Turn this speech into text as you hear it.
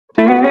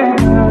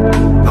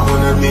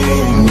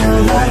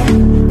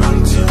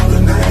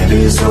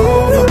it's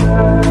over. I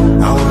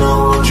wanna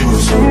hold you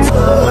so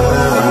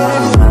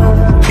tight.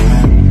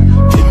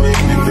 You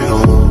make me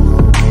feel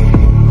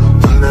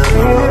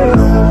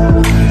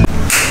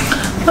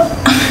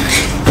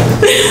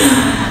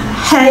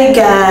Hey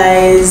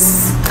guys,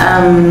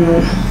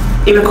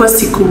 imekuwa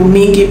siku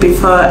mingi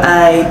before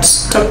I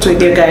talked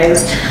with you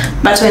guys,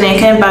 but when I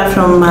came back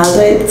from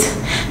Maldives,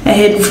 I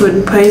had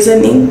food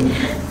poisoning.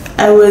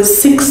 I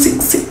was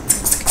sickest.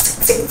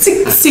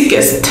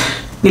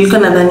 Nilikuwa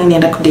nadhani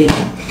nienda kudeni,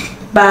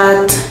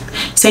 but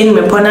sasa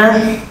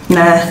nimepona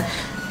na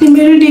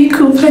nimerudi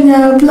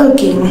kufanya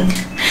vlogging.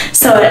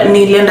 So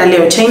nilienda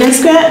leo China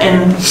Square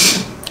and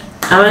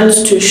I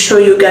want to show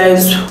you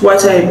guys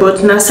what I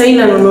bought. Na sasa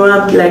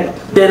nanunua like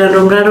the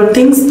random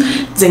things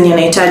zenye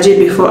nahitaji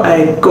before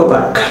I go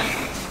back.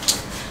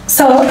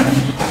 So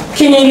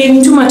can you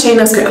leave to my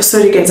China Square?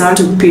 Sorry guys, I want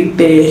to pick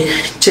the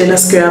China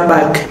Square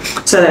bag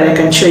so that I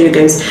can show you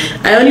guys.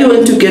 I only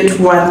want to get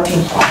one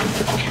thing.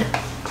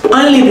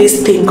 Only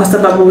this thing, because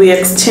we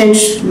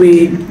exchanged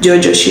with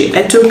Jojo.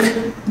 I took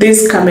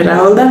this camera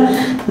holder,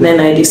 then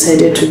I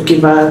decided to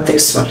give her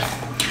this one.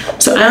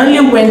 So I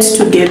only went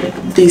to get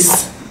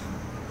this.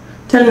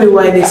 Tell me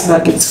why this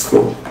bag is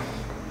full.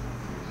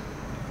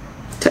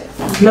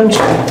 Let me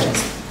show you guys.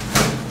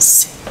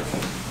 See.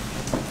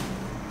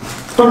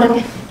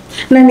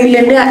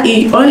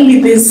 Only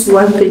this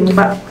one thing,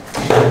 but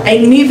I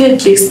needed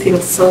this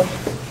thing, so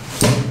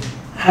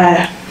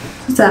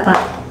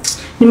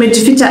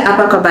nimejificha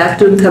hapa kwa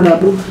bathroom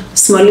sababu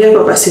simalia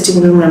kwa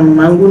sitting room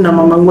na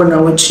mamangu na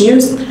watch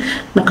news,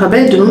 na kwa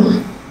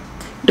bedroom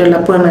ndo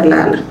lapo na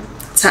lala.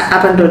 Sasa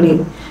hapa ndo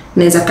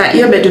naweza kaa.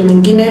 Hiyo bedroom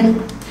nyingine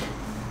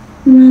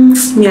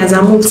ni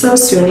azamu, so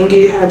sio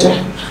ninge haja.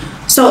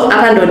 So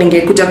hapa ndo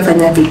ningekuja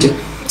kufanya video.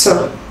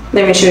 So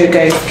let me show you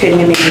guys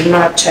Kenya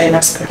nilinunua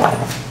China Square.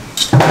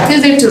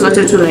 Hizi vitu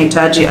zote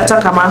tunahitaji hata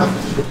kama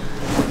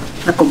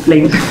na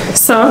complain.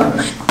 So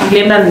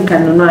nilienda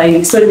nikanunua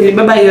hii. So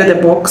nilibeba hiyo the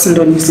box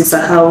ndo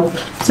nisisahau.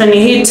 So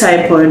ni hii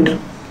tripod.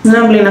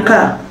 Namli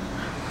inakaa,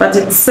 but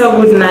it's so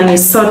good na ni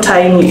so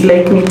tiny,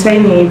 like ni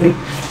tiny hivi.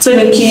 So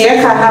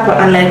nikiweka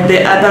hapa, unlike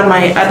the other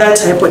my other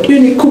tripod, hiyo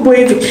ni kubwa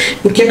hivi.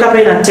 Nikiweka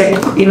hapa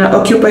ina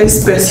occupy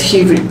space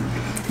hivi.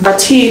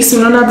 But hii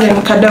sinaona vile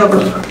ni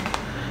kadogo.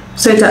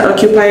 So it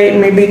occupy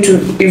maybe to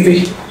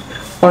hivi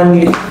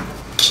only.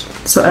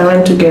 So I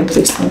went to get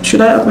this one.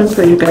 Should I open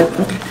for you guys?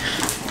 Okay.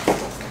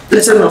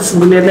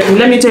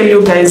 Let me tell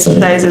you guys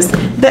prices.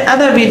 The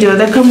other video,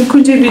 the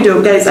Kamukuji video,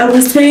 guys, I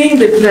was saying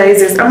the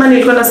prices.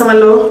 I'm gonna sama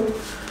low.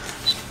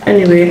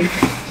 Anyway,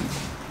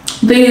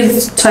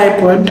 this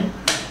tripod, I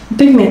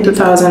think me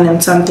 2000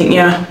 and something.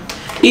 Yeah,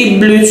 it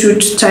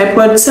Bluetooth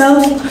tripod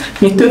self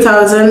me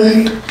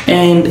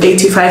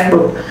 2085,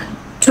 but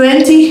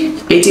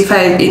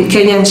 2085 in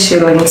Kenyan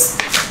shillings.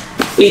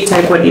 It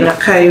tripod in a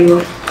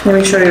Cairo. Let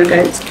me show you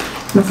guys.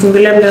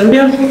 Nafungulia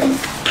mbio.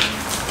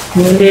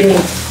 Ndeni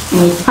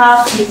ni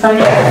pack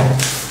ifanye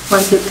 1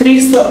 2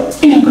 3. So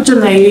inakuja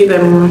na hiyo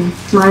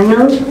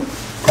manual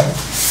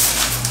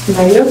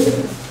na hiyo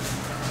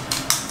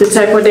the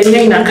tripod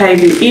yenyewe inakaa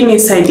hivi. Hii ni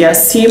side ya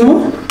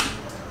simu,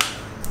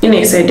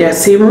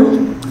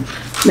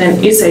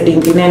 then hii side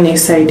ingine ni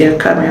side ya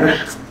camera.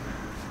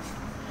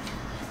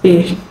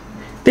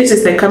 This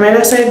is the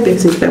camera side,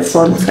 this is the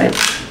phone side.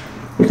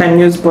 You can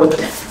use both.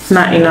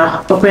 Na ina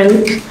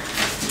open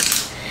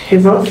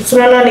hivyo. So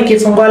naona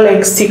nikifungua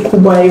like si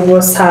kubwa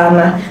hivyo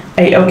sana.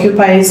 I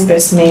occupy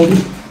space maybe.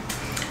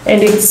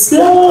 And it's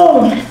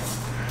long.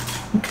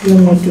 Okay, let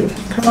me do it.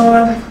 Come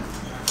on.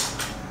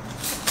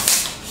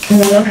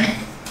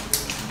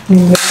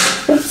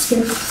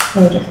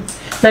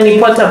 Na ni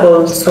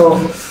portable, so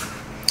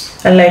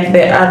unlike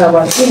the other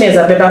one. Hii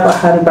inaweza beba kwa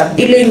handbag.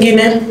 Ile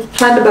ingine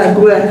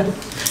handbag wear.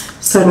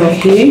 So ni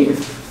hii.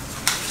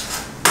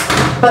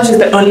 That is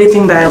the only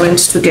thing that I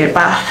went to get.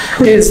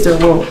 Here is the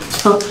roll.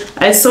 So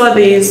I saw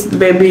these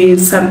baby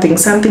something.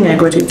 I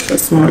got it for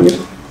small,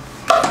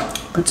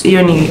 but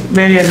only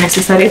very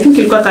unnecessary. I think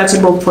it got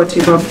 30 bob,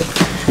 40 bob.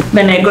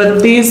 Then I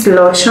got this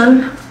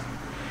lotion.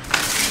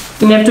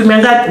 You have to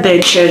make the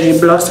cherry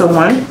blossom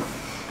one,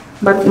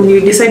 but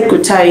you decide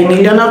kutai.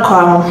 Niliona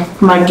kwa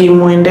Magi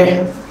Mwende.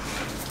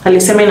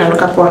 Alisema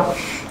inanuka poa.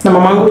 Na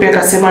mamangu pia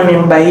akasema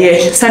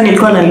nimbaie. Sasa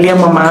nilikuwa nalia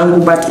mamangu,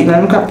 but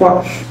inanuka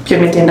poa. Pia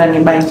nitaenda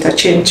nibuy,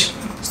 interchange.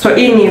 So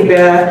hii ni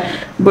the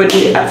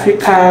Body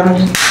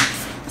African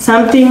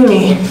something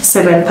ni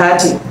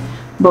 730.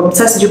 But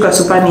sasa sijui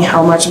super ni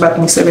how much, but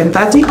ni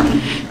 730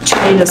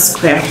 China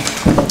Square.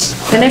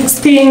 The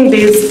next thing,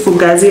 this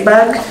Fugazi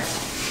bag.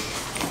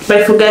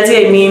 By Fugazi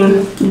I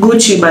mean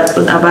Gucci, but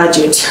on a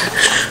budget.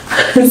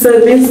 So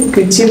this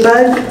Gucci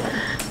bag,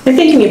 I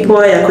think ni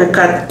poa ya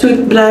kuweka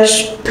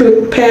toothbrush,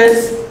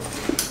 toothpaste.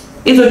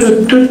 Hizo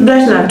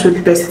toothbrush na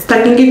toothpaste.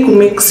 Takingi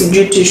kumix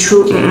sijui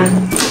tissue.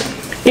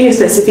 Ini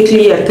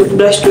specifically ya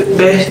toothbrush,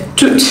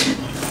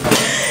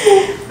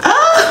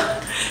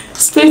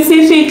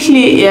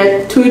 specifically ya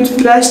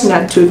toothbrush na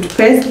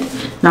toothpaste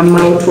na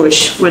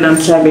mouthwash when I'm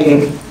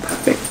traveling.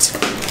 Perfect.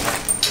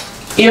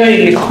 Here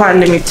ilikuwa,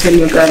 let me tell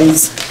you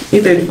guys,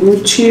 Either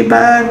Gucci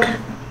bag.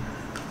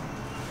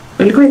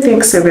 I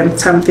think 7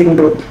 something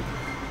bob.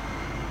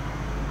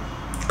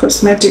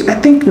 Cosmetic, I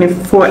think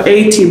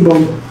 480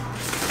 bob.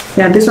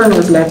 Yeah, this one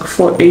was like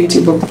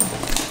 480 bob.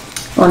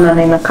 On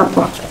a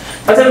couple.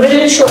 But I'm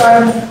very sure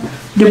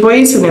the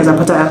boys unaweza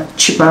pata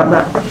cheaper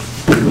bag.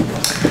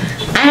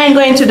 I ain't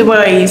going to the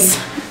boys.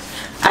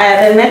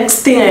 The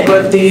next thing I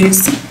got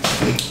this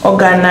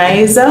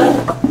organizer.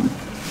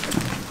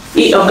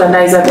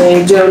 Organizer,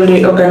 the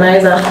jewelry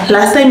organizer.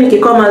 Last time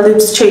nikikuwa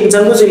maldives chains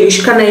zangu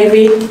zilishikana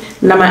hivi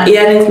na ma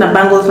earrings na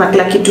bangles na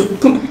kila kitu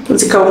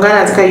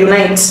zikaungana zika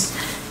unite,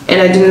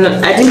 and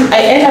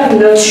I end up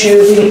not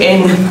using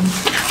any.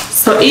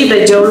 So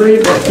the jewelry,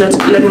 but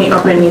let me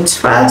open it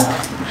first.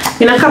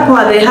 In a couple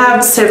they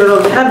have several.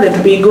 They have the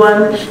big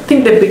one. I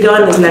think the bigger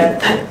one is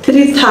like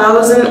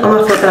 3,000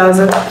 or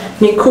 4,000.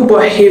 Ni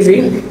kubwa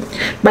heavy.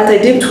 But I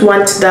didn't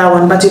want that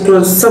one, but it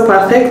was so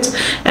perfect.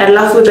 And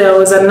lastly there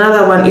was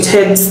another one, it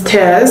had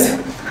stairs. I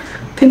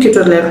think it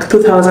was like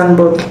 2,000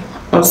 bob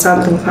or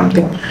something.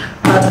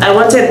 But I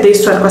wanted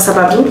this one because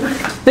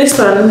this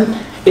one,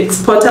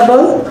 it's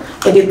portable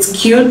and it's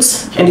cute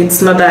and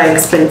it's not that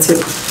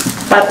expensive.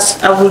 But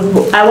I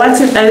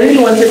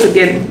really wanted to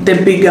get the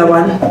bigger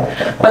one.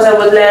 But I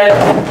was like,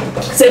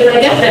 so if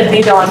I get the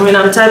bigger one, when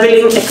I'm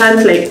traveling, I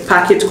can't like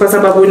pack it because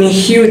I'm only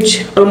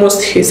huge,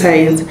 almost his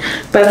size.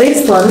 But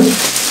this one,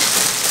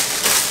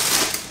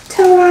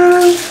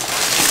 ta-da!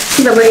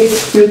 See the way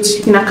it's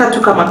cute. Inakaa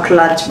tu kama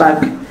clutch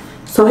bag.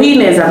 So hii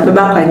inaweza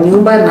beba kwa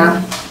nyumba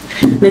na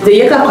naweza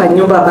iweka kwa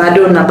nyumba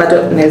bado na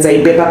bado naweza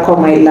ibeba kwa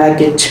my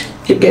luggage.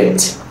 You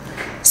get?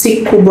 Si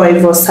kubwa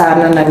hivyo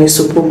sana na ni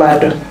supu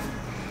bado.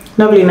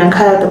 Lovely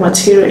inakaa, the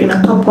material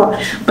inakaa poa,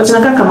 but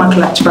inakaa kama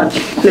clutch bag.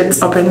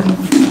 Let's open.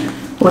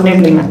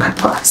 Whenever inakaa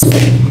poa.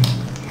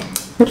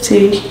 Let's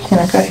see,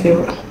 inakaa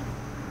hivyo.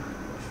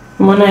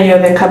 Mbona hiyo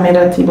the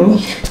camera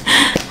thingy.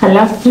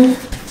 Halafu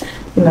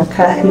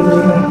inakaa hivi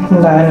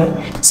ndani.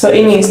 So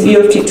ini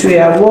hiyo kitu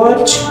ya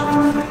watch.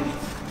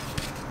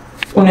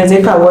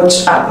 Unaweza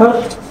watch hapa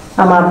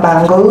ama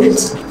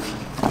bangles.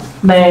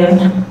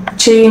 Then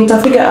chain, ta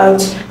figure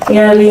out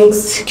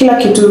earrings, kila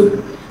kitu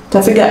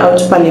ta figure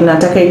out pale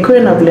nataka ikuwe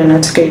na vile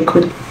nataka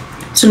ikuwe.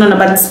 So no,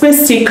 but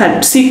space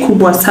si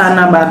kubwa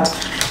sana, but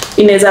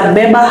inaweza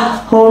beba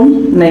home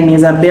na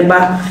inaweza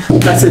beba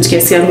na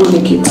suitcase yangu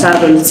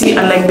nikitravel. See,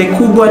 unlike the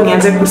kubwa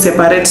nianze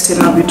kuseparate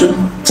tena vitu.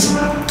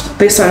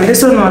 This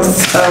one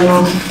was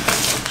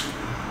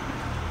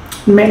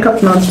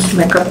makeup, not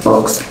makeup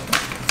box.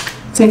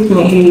 I think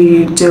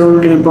ni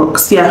jewelry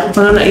box. Yeah,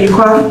 unaona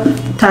ilikuwa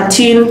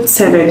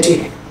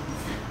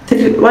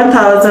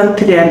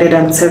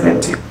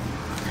 1,370.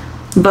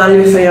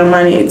 Value for your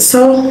money. It's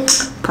so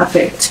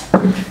perfect.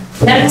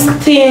 Next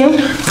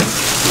thing,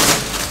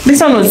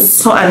 this one was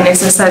so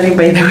unnecessary,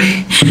 by the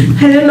way.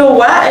 I don't know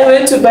why I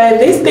went to buy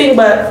this thing,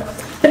 but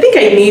I think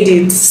I need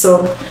it.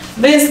 So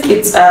this,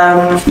 it's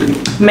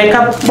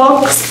makeup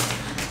box,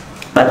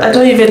 but I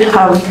don't even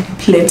have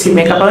plenty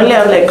makeup. I only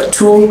have like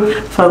 2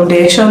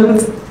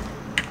 foundations.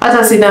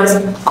 Hata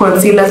sina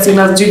concealer,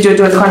 sina juju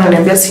alikuwa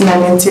ananiambia sina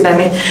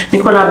nini.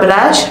 Niko na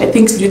brush, I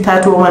think sijui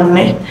 3 or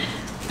 4.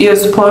 Hiyo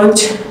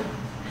sponge,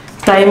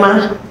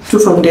 primer, 2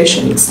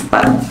 foundations.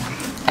 But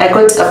I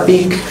got a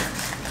big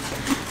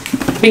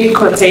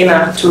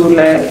container to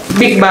like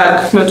big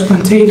bag, not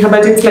container,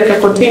 but it's like a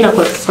container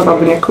for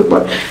sababu ni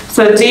kubwa.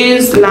 So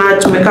this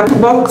large makeup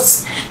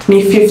box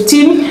ni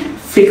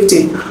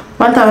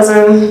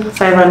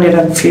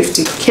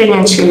 1,550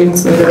 Kenyan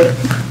shillings.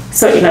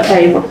 So inakaa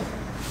hivyo.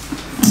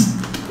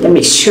 Let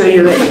me show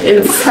you the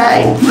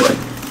inside.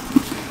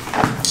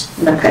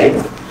 Inakaa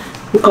hivyo.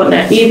 Uko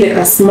na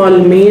a small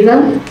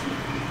mirror.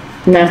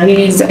 Na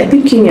his, I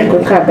think ni ya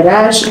kuweka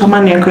brush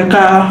ama ni ya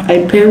kuweka eye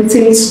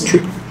pencils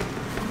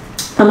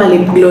ama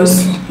lip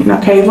gloss.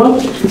 Inakaa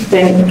hivyo.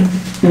 Then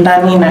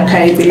ndani inakaa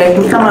hivi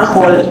like kama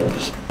hole,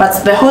 but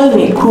the hole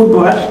ni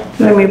kubwa.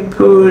 Let me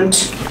put,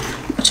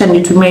 acha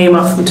nitumie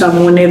mafuta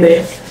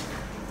muone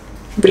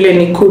vile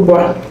ni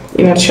kubwa.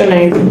 Inashona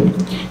hivi.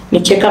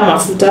 Nikiweka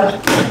mafuta,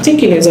 I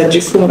think inaweza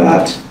jifunga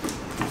hata.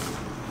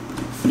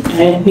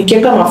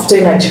 Nikiweka mafuta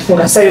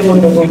inajifunga. Sasa hivyo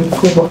ndio ni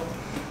kubwa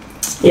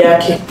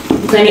yake.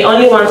 Na ni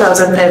only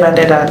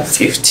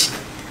 1,550.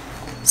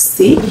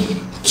 See?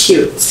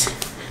 Cute.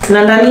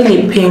 Na ndani ni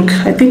pink.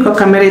 I think kwa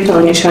kamera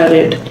itaonyesha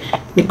red.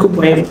 Ni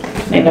kubwa hivyo.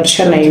 Na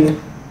inashona hivi.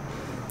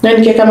 Na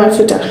nikiweka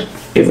mafuta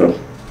hivyo.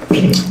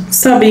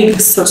 So big,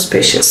 so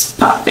spacious.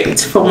 Perfect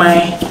for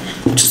my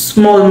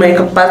small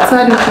makeup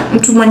pattern.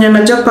 Mtu mwenye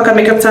anajua kupaka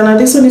makeup sana.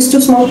 This one is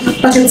too small,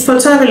 but it's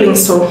for traveling,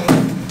 so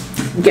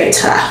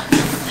get her.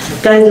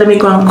 Guys, let me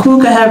go and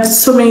cook. I have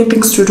so many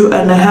things to do,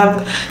 and I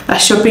have a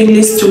shopping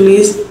list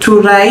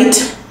to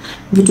write.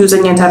 Vitu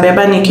zenye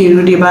nitabeba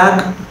nikirudi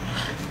back.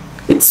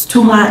 It's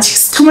too much.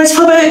 It's too much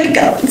for my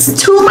makeup. It's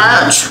too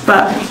much.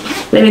 But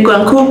let me go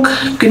and cook.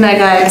 Good night,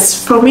 guys.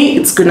 For me,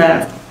 it's good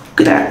night.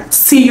 Good night.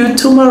 See you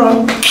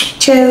tomorrow.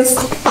 Cheers.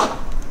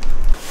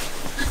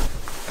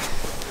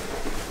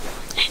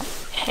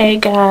 Hey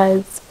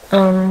guys.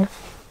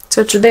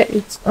 So today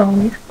it's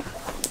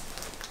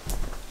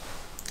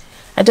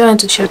I don't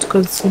want to shout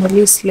because Molly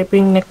is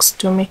sleeping next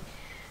to me.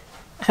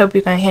 I hope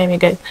you can hear me,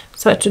 guys.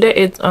 So today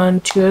it's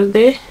on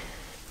Tuesday,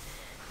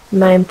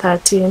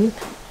 9:13.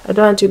 I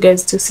don't want you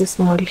guys to see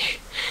Molly.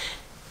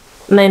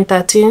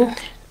 9:13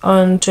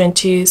 on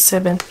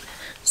 27th.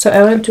 So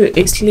I went to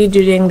Eastleigh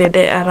during the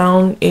day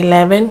around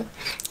 11,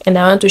 and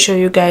I want to show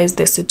you guys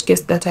the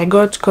suitcase that I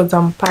got because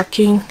I'm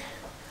packing.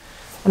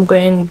 I'm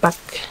going back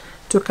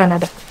to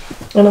Canada,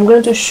 and I'm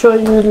going to show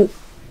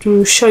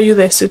you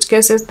the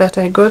suitcases that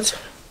I got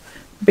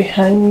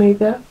behind me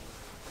there,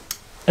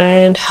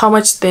 and how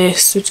much the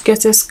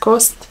suitcases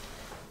cost,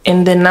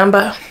 and the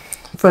number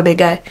for the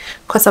guy.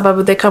 Because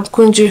about the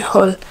Kamkunji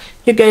Hall,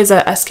 you guys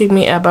are asking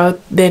me about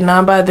the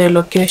number, the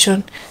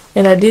location,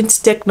 and I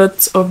didn't take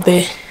notes of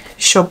the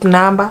shop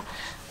number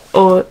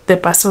or the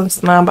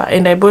person's number,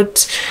 and I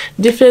bought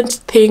different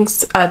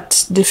things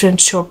at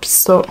different shops.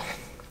 So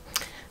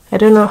I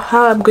don't know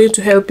how I'm going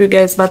to help you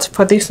guys, but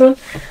for this one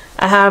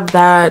I have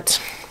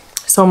that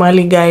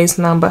Somali guy's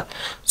number,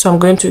 so I'm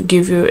going to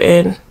give you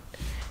an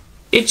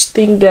each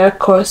thing there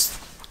cost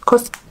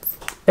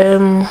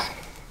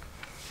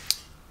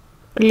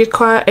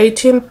liquor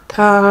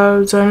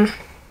 18,000,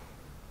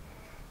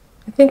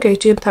 I think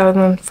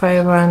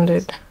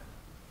 18,500.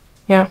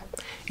 yeah,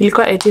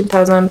 liquor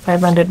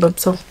 18,500 bob.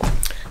 So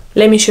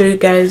let me show you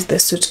guys the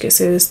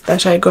suitcases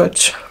that I got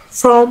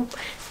from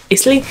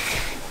Eastleigh.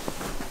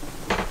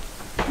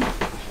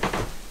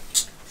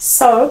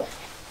 So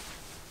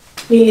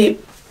really,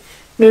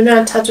 no,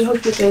 I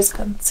hope you guys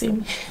can see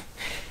me.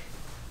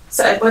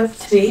 So I bought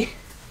 3.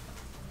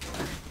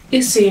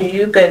 You see,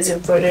 you guys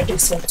have already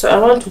seen. So I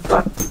want to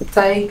pack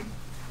tie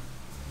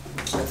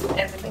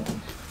everything.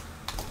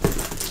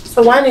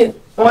 So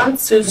one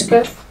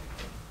suitcase.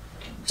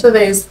 So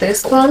there is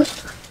this one.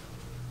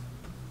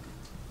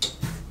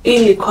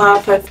 It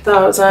cost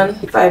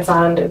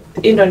 5,500.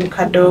 In on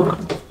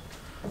Kadog.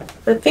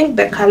 I think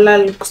the color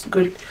looks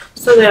good.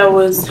 So there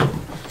was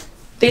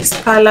this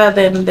color,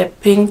 then the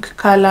pink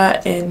color,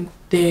 and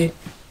the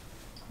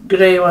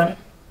gray one.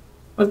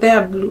 Was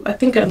there a blue? I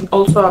think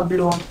also a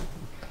blue one.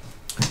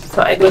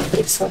 So I got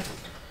this one.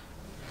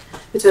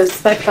 It was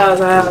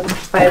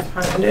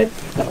 5,500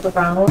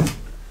 around.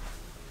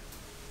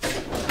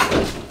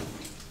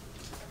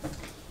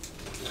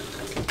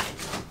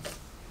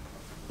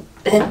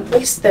 And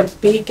this, the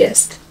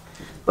biggest,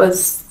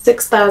 was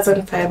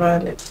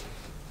 6,500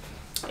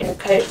 in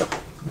Cairo.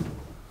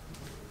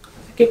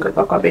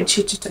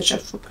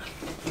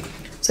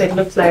 So it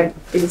looks like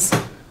this.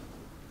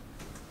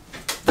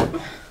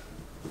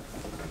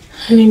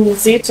 Ni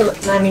mzito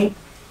nani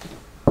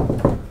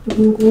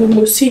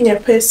musinya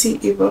pesi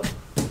hivyo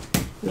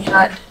ni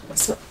hard.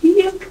 So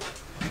here,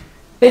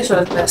 this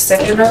was the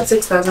second one,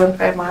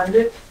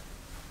 6,500,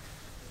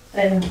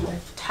 and the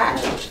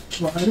third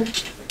one,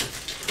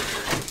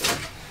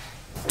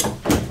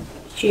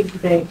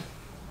 gray.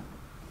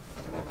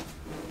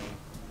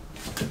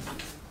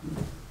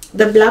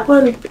 The black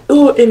one,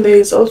 oh, and there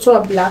is also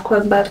a black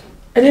one, but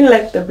I didn't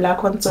like the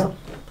black one, so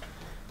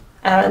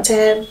I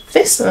wanted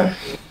this one.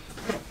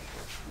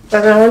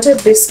 But I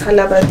wanted this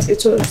color, but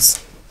it was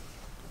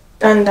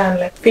done,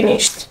 like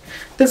finished.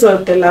 This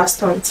was the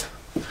last one.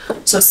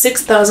 So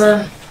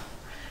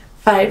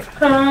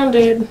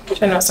 6,500.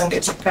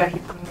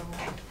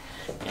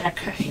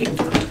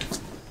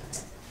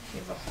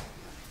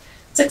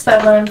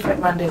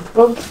 6,500.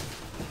 Oh,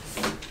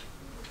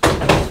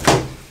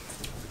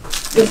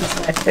 this is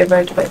my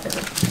favorite, by the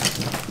way.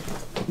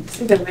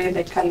 See the way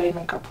the color in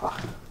makeup.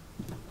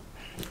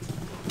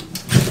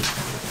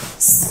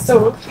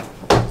 So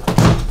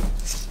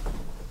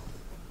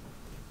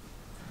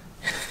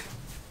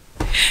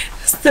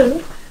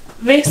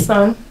this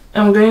one,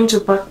 I'm going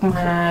to pack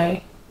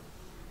my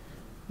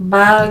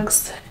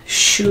bags,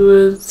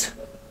 shoes,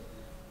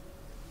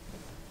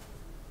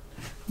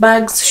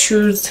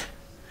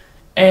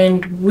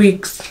 and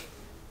wigs.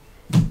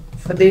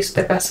 For this,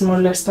 the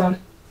smallest one.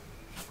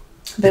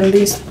 Then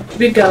this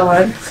bigger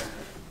one,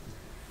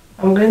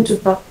 I'm going to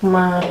pack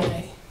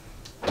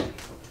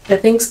the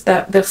things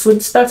that the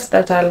food stuff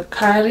that I'll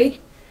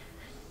carry,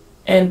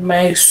 and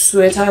my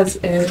sweaters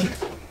and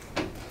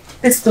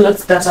these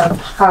clothes that I've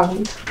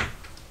hung.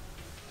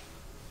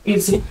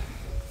 Easy.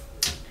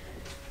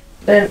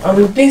 Then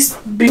on this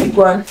big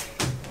one,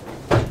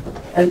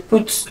 I'll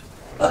put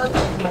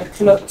my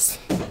clothes.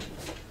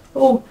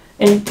 Oh,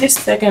 and this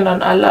second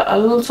one,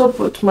 I'll also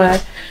put my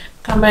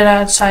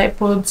camera,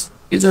 tripods,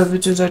 is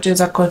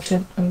a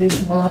content on this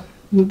one.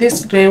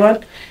 This gray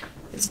one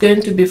is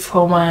going to be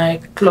for my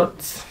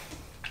clothes.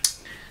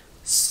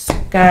 So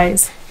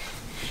guys,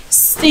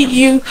 see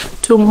you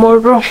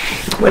tomorrow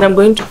when I'm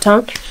going to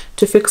town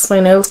to fix my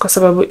nails kwa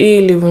sababu hii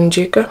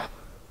ilivunjika.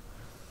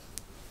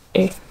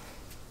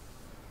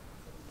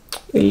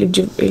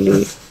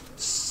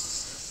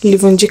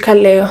 Ilivunjika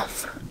leo.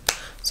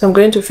 So I'm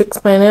going to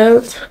fix my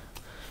nails.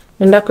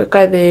 Nenda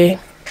kuweka the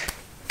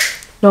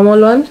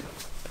normal one,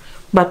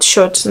 but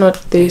short,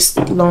 not this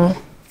long.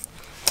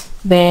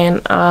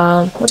 Then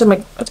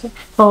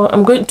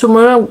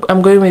tomorrow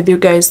I'm going with you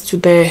guys to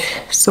the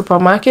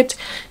supermarket.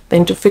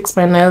 then to fix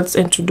my nails,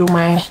 and to do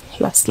my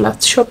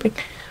last shopping.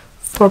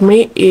 For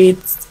me,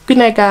 it's good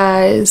night,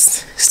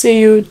 guys. See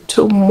you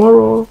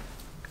tomorrow.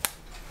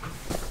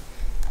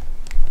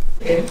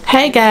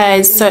 Hey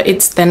guys, so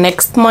it's the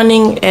next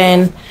morning,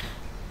 and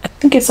I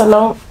think it's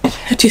around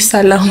it's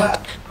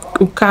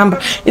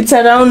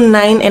around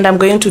 9, and I'm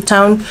going to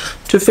town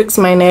to fix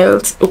my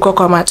nails uko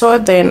kwa Mato.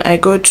 Then I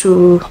go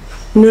to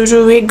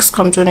Nuru Wigs,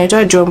 come to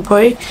Naija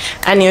Jompoi,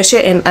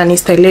 Anioshe and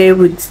Eastleigh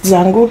with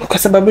zangu kwa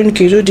sababu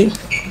nikirudi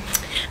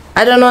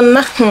I don't know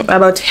nothing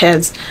about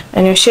hairs.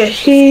 Anioshe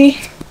he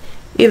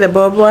the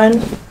bob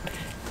one,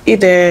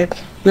 the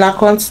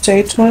black one,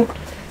 straight one,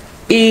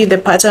 the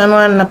pattern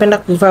one. Napenda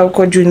kuvaa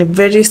uko juu ni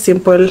very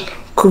simple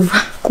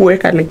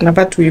kuweka like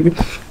navaa tu hivi.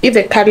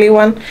 The curly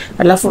one,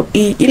 alafu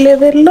ile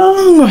the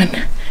long one.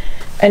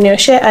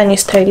 Anioshe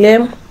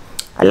Eastleigh,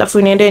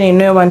 alafu niende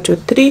ninunue 1 2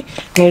 3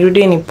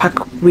 nirudi ni pack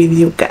with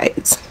you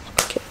guys.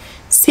 Okay,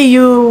 see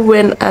you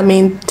when I'm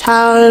in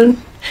town.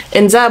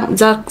 And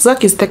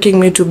Zach is taking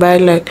me to buy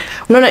like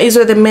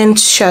hizo the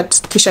men's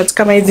t-shirts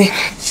kama hizi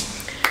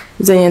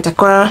zenye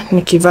nitakuwa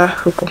nikivaa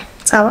huko.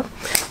 Sawa,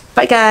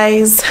 bye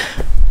guys.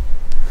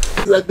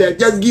 Like they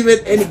just give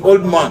it any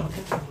old man.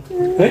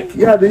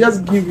 Yeah, they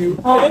just give you.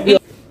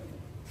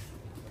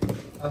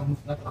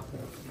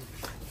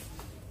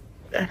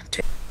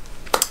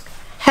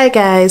 Hi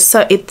guys,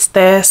 so it's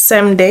the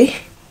same day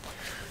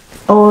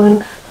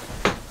on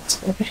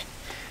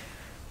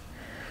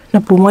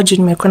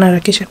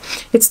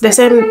it's the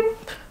same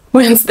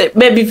Wednesday.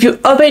 Baby, if you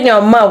open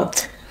your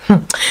mouth,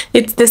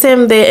 it's the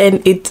same day,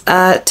 and it's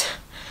at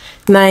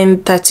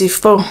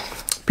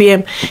 9:34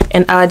 p.m.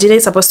 and our dinner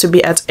is supposed to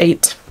be at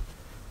 8.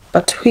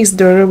 But who is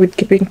Dior with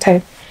keeping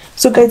time?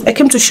 So guys, I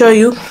came to show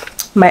you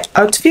my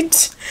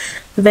outfit.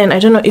 Then I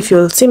don't know if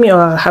you'll see me or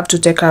I'll have to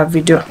take a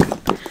video.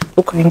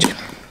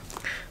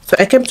 So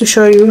I came to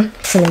show you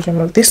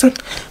this one,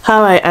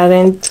 how I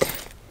arranged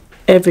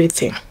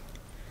everything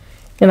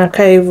in a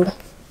cave.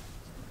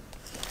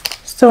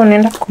 So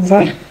nenda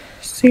kuvaa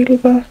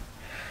silver,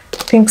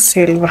 pink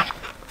silver.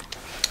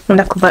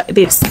 Nenda kuvaa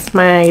this,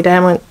 my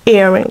diamond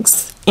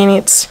earrings in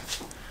it.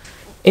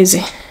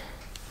 Easy.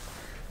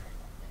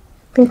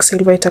 Pink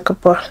silver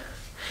itakapoa.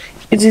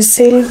 It is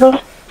silver.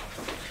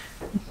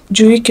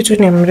 Juu kitu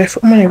ni mrefu.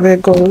 Ama nivae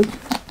gold.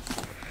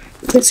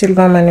 This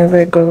silver ama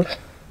nivae gold.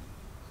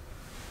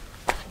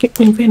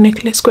 Nivae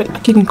necklace kwa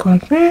lakini kwa.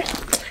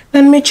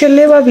 Na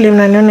nimechelewa vile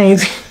mnaniona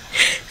hivi.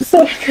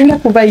 So nenda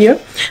kuvaa hiyo.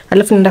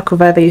 Alafu nenda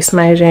kuvaa this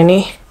my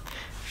rainy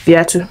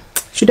viatu.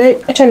 Should I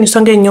acha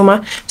nisonge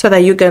nyuma so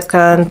that you guys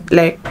can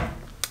like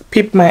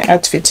peep my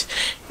outfit?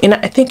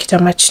 I think it a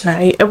match na.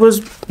 I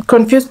was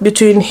confused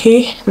between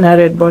he na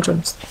red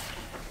bottoms.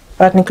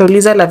 But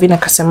nikauliza Lavina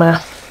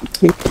kasema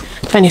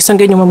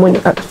nisonge nyuma mwenye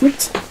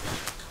outfit.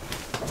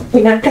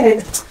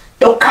 Inakaa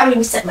don't come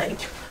nisema hiyo.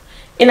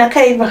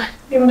 Inakaa hivyo.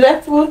 Ni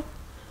mrefu.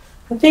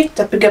 I think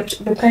tapiga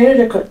can you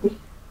record me?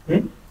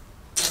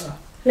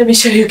 Let me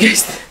show you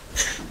guys.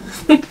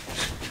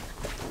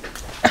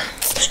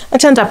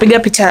 Acha nitapiga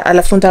picha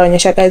alafu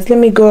nitaonyesha guys. Let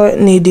me go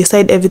ni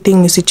decide everything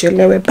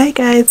nisichelewe. Bye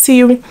guys. See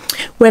you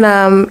when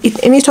I'm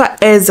in it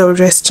as a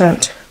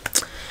restaurant.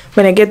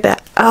 When I get there,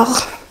 I'll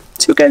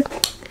see you guys.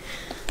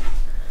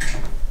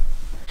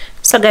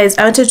 So guys,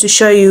 I wanted to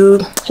show you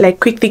like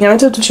quick thing. I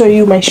wanted to show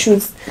you my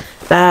shoes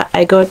that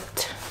I got.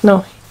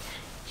 No,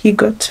 he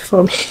got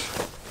for me.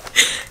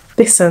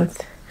 This one.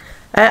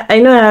 I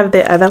know I have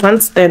the other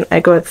ones. Then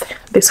I got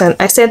this one.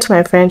 I sent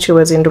my friend, she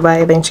was in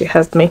Dubai, then she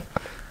helped me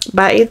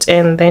buy it,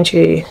 and then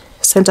she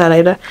sent a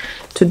rider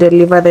to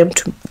deliver them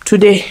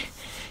today.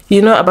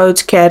 You know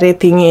about carry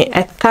thingy,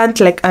 I can't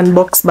like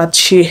unbox, but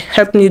she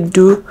helped me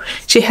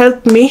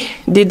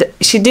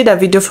she did a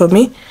video for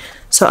me,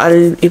 so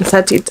I'll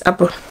insert it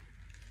up.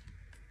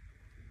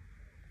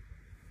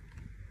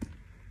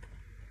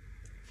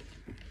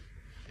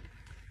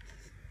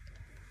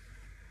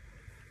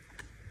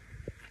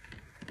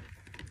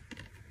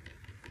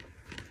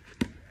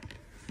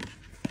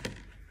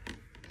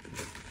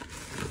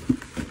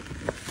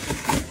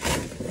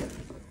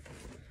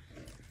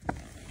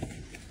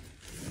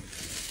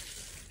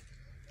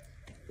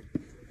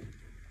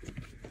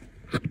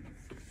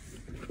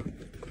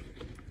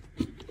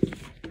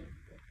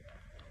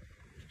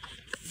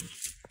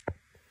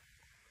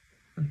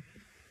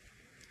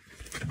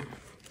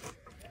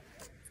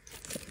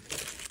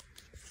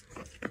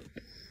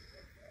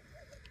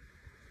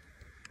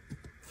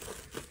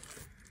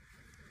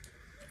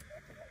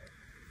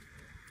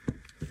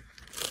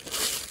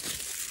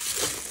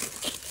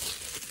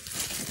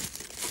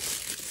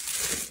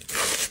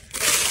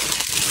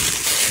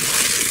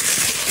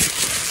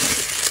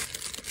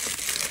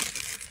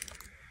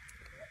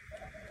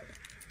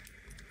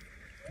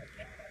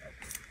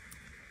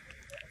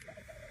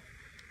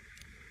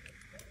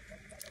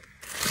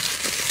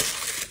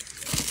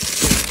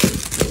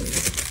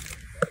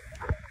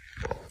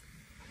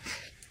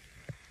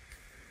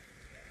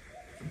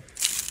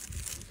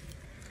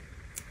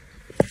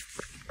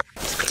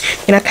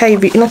 Inakaa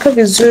hivi, inakaa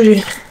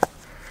vizuri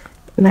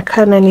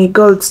nakana ni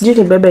gold. Sijui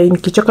ni bebe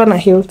nikichoka na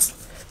heels.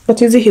 But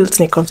these heels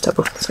ni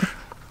comfortable. So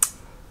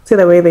see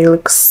the way they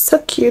look so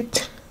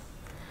cute.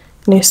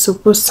 Ni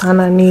supu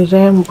sana, ni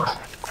rembo.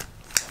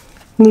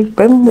 Ni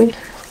rembo.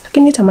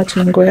 Lakini tamachi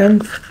nguo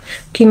yangu.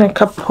 Kina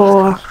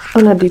kapoa.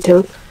 Ona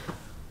detail.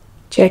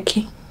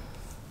 Cheki.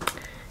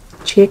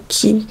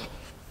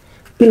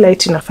 Hii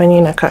light inafanya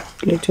inakaa.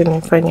 Light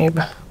inafanya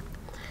hivi.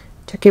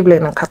 Cheki vile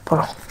inakaa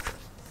poa.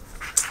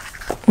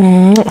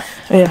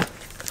 Yeah.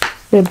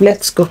 Babe,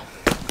 let's go.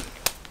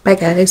 Bye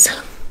guys.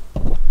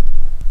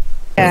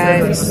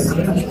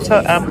 So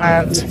I'm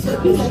at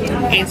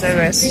a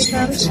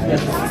restaurant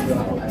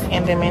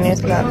in the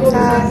minute like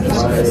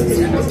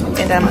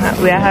that,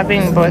 and we are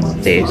having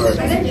both this.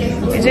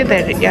 Is it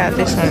the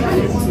this one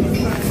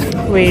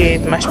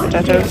with mashed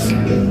potatoes,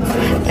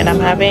 and I'm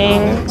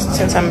having,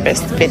 since I'm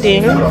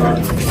breastfeeding,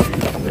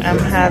 I'm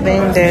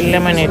having the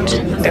lemonade,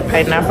 the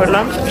pineapple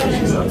one.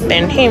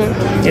 Then him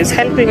is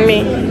helping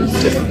me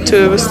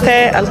to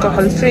stay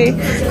alcohol free,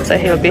 so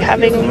he'll be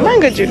having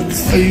mango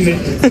juice.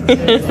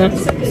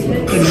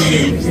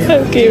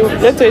 Okay,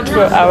 let's wait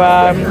for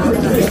our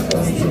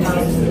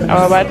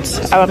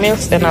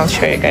meals, then I'll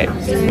show you guys.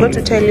 I'm going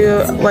to tell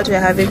you what we're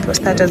having for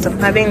starters. I'm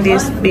having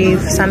this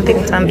beef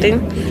something.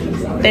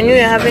 Then you're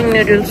having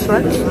noodles.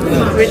 What?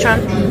 Which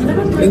one?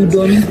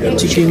 Udon,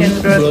 chicken,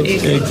 broth,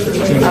 egg.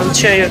 I'll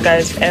show you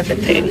guys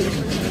everything.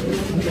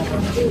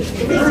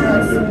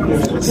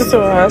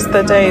 So our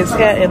starter is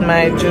here and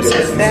my juice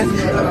is there,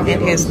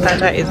 and his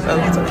starter is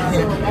also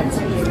here.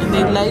 And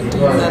they lied to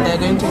him that they're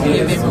going to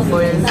give him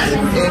boiled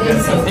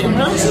eggs and they're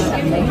not.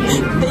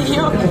 The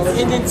yolk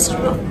and it's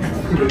raw.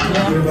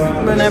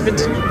 Yeah, bon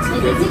appetit.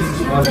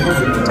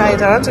 Try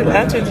it out. I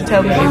want you to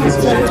tell me if it's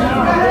good.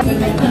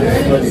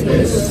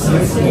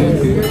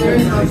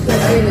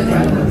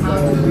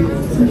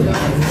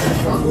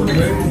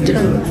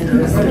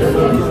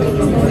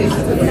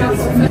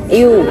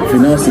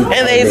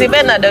 And there is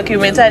even a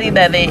documentary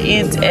that they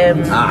eat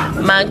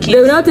monkey. They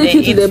will not take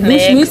you to the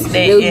bushmeat.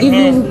 They will give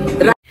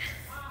you.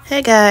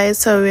 Hey guys,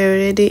 so we're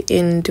already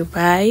in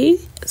Dubai.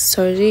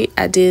 Sorry,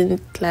 I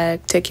didn't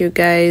take you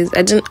guys.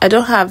 I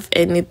don't have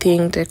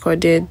anything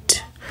recorded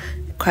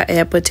kwa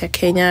airport ya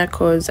Kenya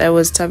because I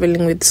was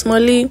traveling with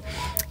Smolly.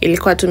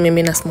 Ilikuwa tu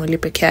mimi na Smolly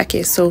peke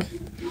yake. So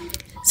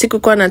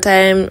sikukuwa na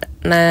time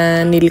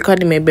na nilikuwa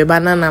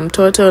nimebebana na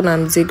mtoto na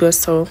mzigo,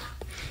 so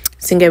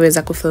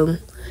singeweza kufilm.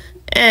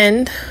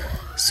 And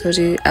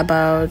sorry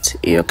about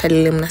iyo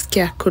kalile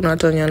mnasikia kuna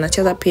watu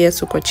wanacheza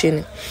PS huko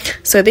chini.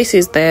 So this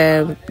is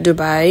the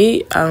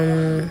Dubai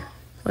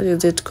what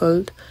is it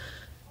called,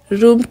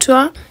 room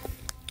tour.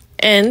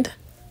 And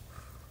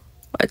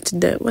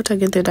what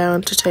again did I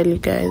want to tell you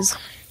guys?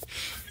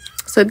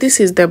 So this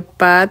is the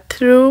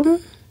bathroom.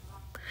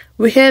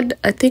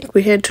 I think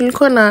we had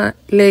tulikuwa na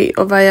lay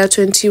over ya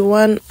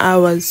 21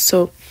 hours,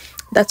 so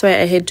that's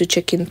why I had to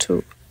check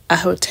into a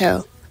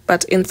hotel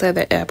but inside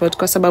the airport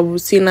kwa sababu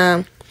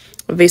sina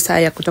visa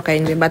ya kutoka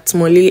nje, but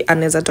Smolly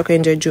anaweza toka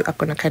nje juu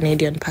akona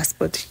Canadian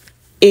passport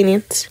in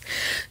it.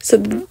 So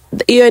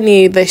hiyo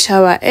ni the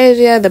shower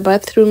area, the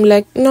bathroom,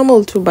 like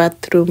normal to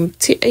bathroom.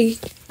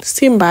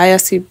 Si mbaya,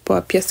 si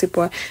poa, pia si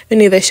poa. You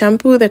need the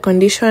shampoo, the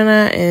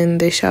conditioner and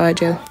the shower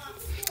gel.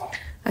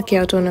 Aki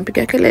watu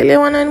wanapiga kelele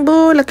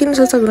wananibo, lakini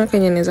sasa kuna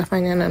kenye naweza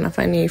fanya na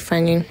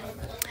nafanya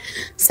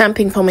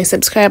something for my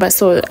subscribers.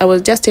 So I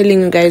was just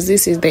telling you guys,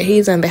 this is the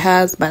he's and the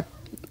has, but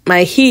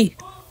my he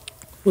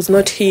was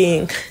not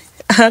heing.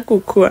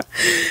 Hakukua.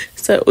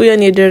 So huyo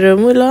ni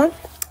Doromulo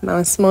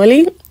na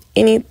Smolly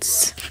in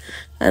it.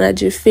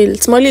 Anajifeel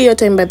Smolly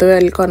yote by the way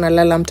alikuwa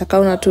analala,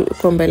 mtakaona tu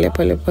uko mbele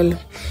pole.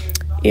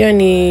 Hiyo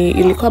ni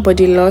ilikuwa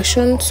body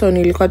lotion, so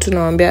nilikuwa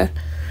tunawaambia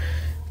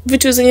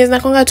vitu zenye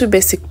zinakonga tu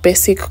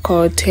basic kwa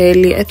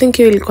hoteli. I think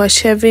hiyo ilikuwa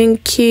shaving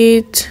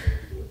kit,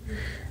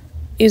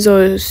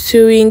 izo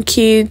sewing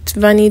kit,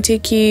 vanity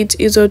kit,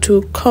 izo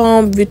tu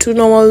comb, vitu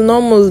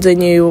normal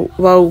zenye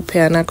wao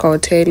upeana kwa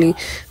hoteli.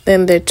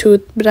 Then the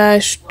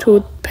toothbrush,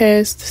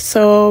 toothpaste,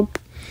 soap,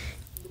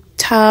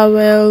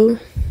 towel,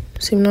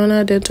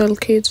 simnona dental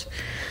kit.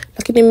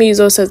 Lakini mi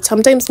izo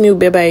sometimes mi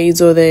ubeba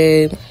izo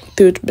the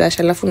toothbrush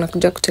alafu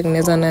nakuja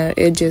kutengeneza na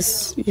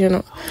edges, you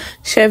know.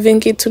 Shaving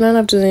kit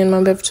tunaona vitu zenye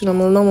mambo vitu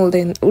normal.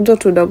 Then udo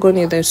tudogo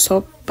ni the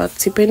soap, but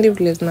sipendi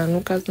vile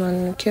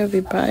zinanukia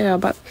vibaya,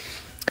 but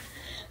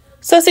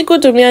so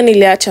sikutumia,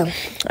 niliacha.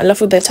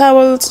 Alafu the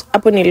towels,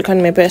 hapo nilikuwa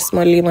nimepea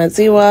Smolly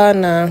maziwa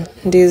na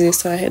ndizi,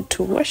 so I had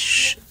to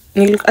wash.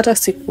 Hata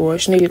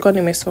sikuwash, nilikuwa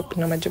nimesoak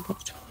na maji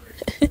moto.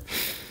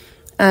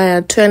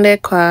 Tuende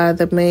kwa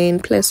the main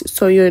place.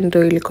 So hiyo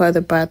ndio ilikuwa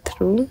the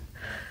bathroom.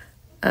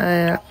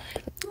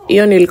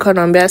 Hiyo nilikuwa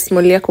naambia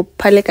Smolly yako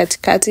pale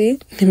katikati,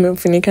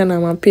 nimemfunika na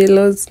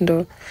mapillows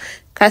ndo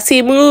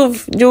kasi move.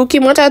 Juu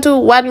kimota tu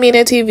 1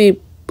 minute hivi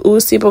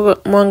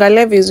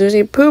usipomwangalia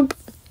vizuri poop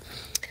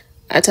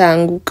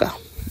ataanguka.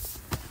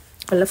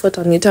 Alafu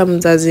ataniita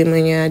mzazi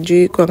mwenye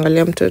ajui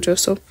kuangalia mtoto.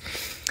 So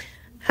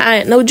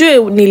haya, na ujue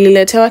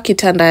nililetewa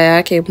kitanda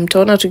yake,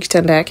 mtaona tu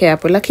kitanda yake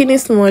hapo. Lakini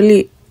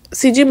Smolly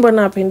sijui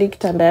mbona hapendi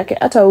kitanda yake,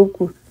 hata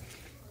huku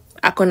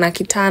akona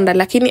kitanda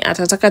lakini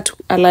atataka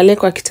alale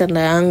kwa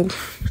kitanda yangu.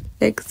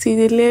 Like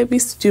sielewi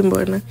sijui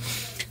mbona.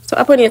 So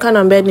hapo nilikuwa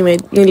naambia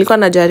nilikuwa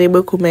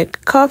najaribu ku make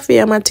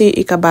coffee ama tea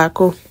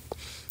ikabako.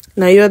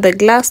 Na hiyo the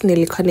glass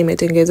nilikuwa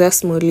nimetengeza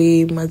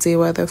smally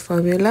maziwa the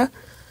formula.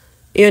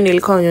 Hiyo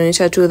nilikuwa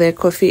naonyesha tu the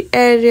coffee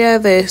area,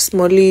 the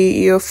smally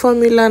hiyo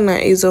formula na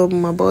hizo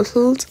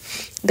bottles.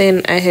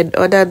 Then I had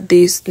ordered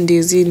this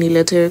ndizi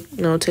nilete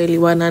na hoteli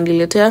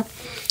wananiletea.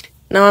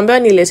 Nawaambia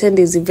nilete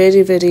ndizi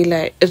very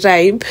very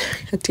ripe,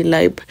 ati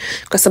ripe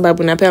kwa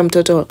sababu napea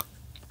mtoto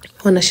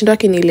wanashindwa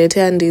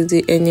kiniletea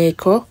ndizi enye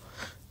iko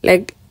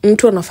like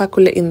mtu anafaa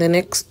kule in the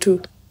next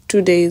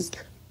two days.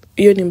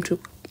 Hiyo ni mtu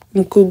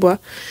mkubwa.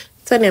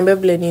 Sasa niambia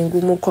vile ni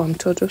ngumu kwa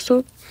mtoto.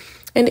 So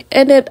and it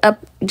ended up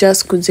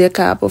just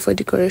kuzieka hapo for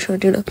decoration,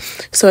 you know.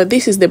 So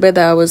this is the bed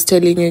that I was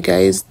telling you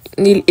guys.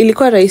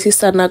 Ilikuwa rahisi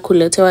sana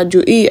kuletewa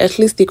juu hii at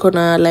least iko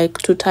na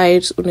like 2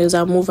 tides,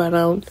 unaweza move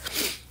around.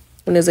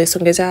 Unaweza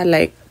isongeza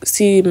like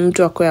si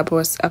mtu ako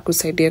hapo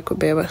akusaidie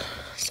kubeba.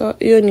 So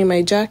hiyo ni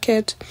my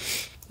jacket,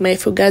 my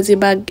fugazi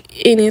bag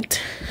in it.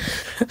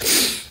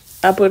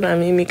 Hapo na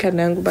mimi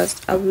kanangu but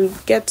I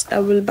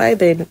will buy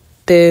the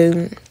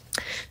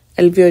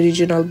LV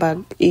original bag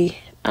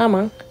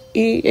ama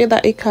either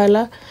a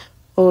color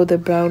or the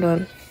brown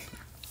one.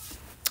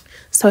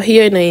 So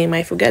here ni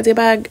my fugazi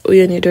bag,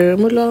 huyo ni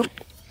Doremulo.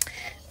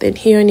 Then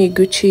here ni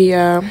Gucci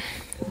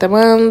the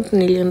one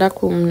nilienda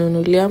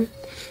kumnunulia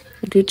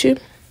Gucci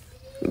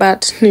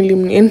but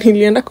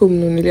nilienda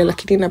kumnunulia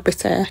lakini na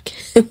pesa yake.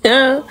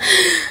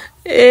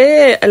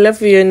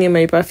 Alafu hiyo ni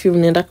my perfume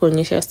nienda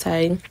kuonyesha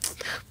sai.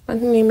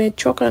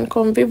 Nimechoka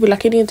niko mvivu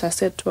lakini nita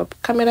set up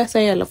camera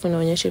sai alafu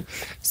naonyesha.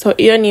 So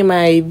hiyo ni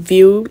my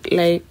view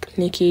like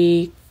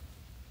niki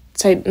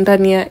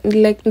ndani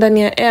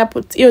ya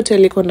airport. Hiyo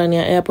hotel iko ndani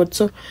ya airport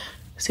so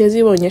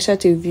siwezi kuonyesha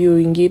view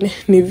ingine,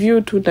 ni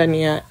view tu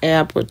ndani ya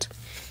airport.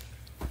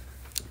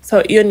 So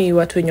hiyo ni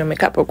watu wenye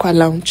wamekaa kwa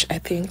lounge I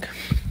think.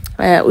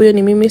 Huyo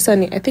ni mimi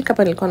sasa I think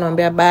hapa nilikuwa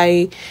naambia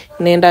bye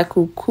naenda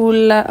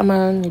kukula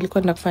ama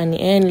nilikuwa naenda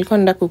kufanya nilikuwa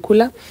naenda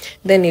kukula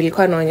then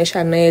nilikuwa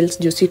naonyesha nails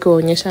juu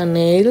sikuonyesha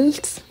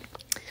nails.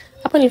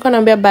 Hapa nilikuwa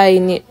naambia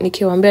bye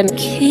nikiwaambia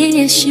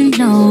kiss you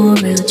know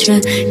real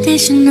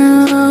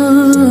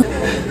traditional.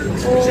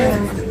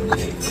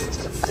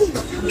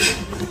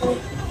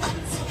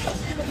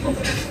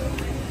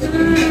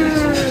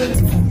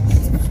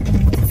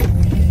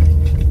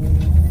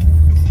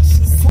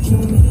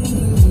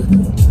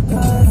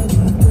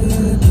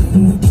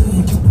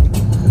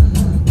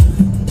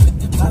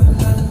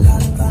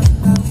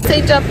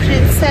 The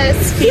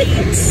princess feet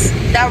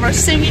that were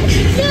singing.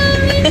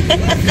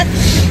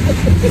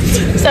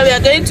 So we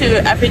are going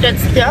to African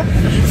Square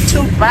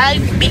to buy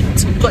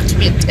meat, goat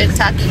meat and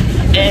turkey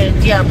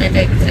and yam and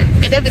eggs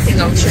and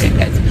everything. I'll show you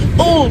guys.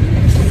 Oh,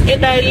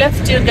 and I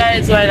left you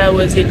guys while I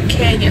was in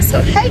Kenya. So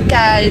hey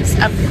guys,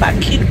 I'm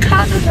back in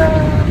Canada.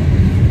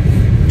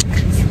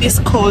 This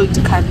cold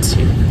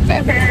country,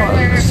 very cold.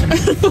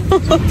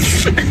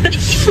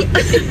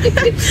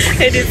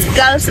 And it's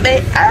girls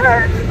they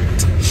are.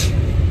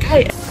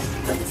 Hey.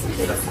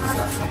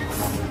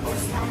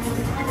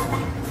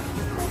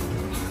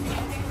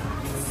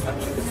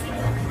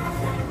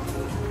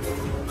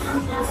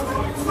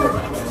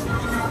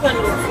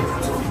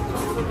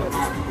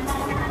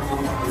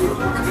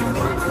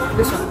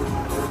 This one.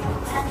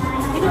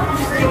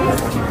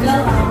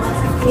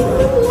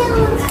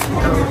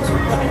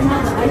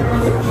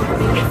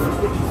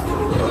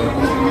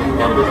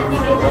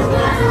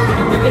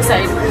 This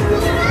side.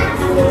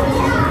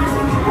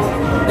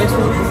 This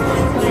one.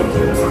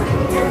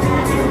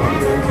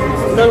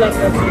 Don't like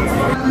that.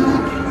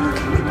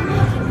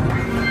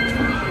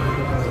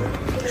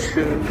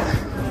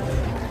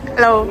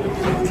 Hello.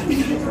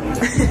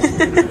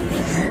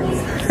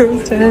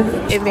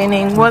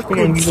 Evening walk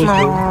with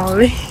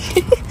Smalley.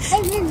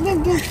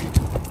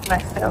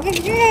 Myself.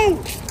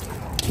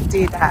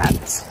 Do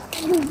that.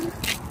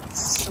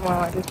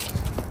 Smalley.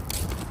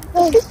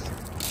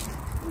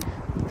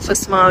 For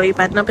Smalley,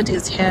 but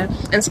nobody's here.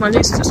 And Smalley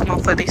is too small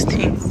for these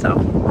things, so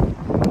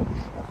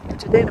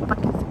today the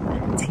bucket is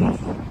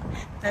empty.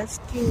 That's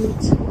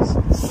cute.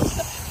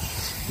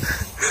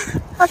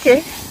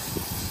 Okay.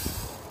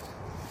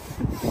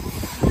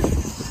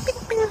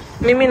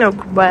 Mimi na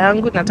ukubwa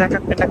yangu nataka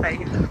kwenda kwa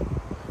hiyo.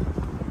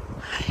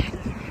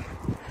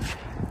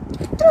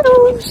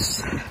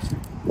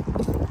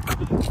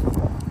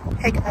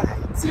 Hey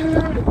guys.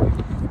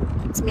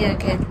 It's me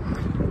again.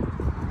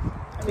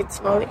 I'm with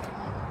Smalley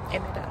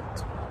and my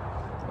dad.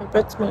 We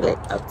brought Smalley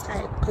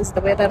outside because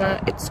the weather now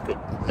it's good.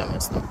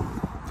 Almost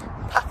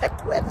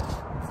perfect weather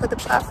for the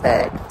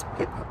perfect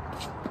people.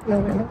 No,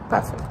 we're not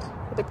perfect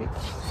for the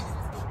people.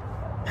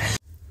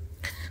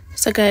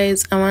 So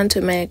guys, I want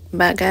to make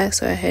burger,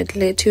 so I had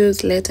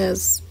lettuce,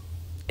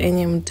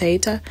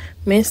 mtaita,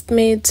 minced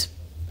meat,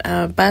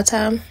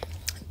 butter,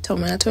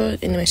 tomato,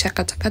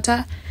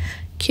 nimeshakatakata,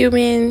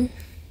 cumin,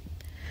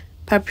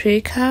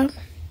 paprika,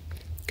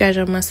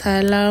 garam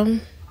masala,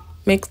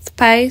 mixed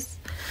spice,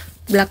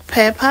 black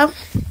pepper,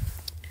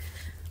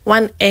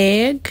 1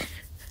 egg,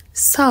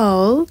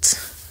 salt,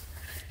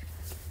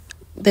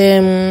 the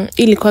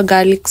ilikuwa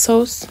garlic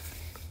sauce,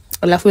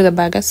 alafu with the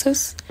burger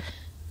sauce,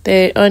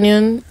 the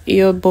onion,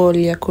 iyo bowl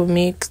ya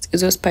kumix,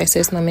 izo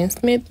spices na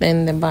minced meat,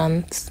 then the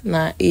buns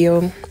na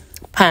iyo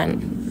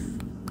pan.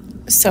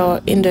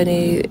 So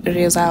indoni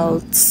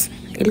results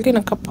ilikuwa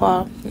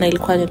inakapoa na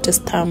ilikuwa ni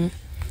tamu.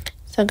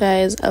 So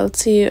guys, I'll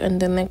see you in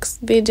the next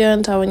video.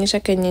 Nitaonyesha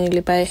kenye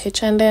nilibuy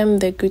H&M,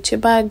 the Gucci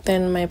bag,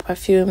 then my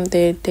perfume,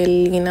 the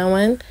Delina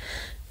one.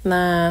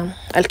 Na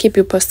I'll keep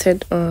you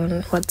posted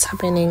on what's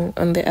happening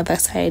on the other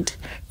side.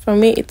 For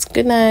me, it's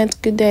good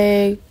night, good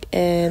day,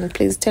 and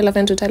please tell a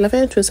friend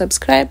to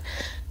subscribe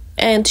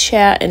and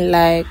share and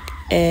like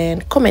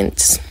and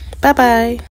comment. Bye bye.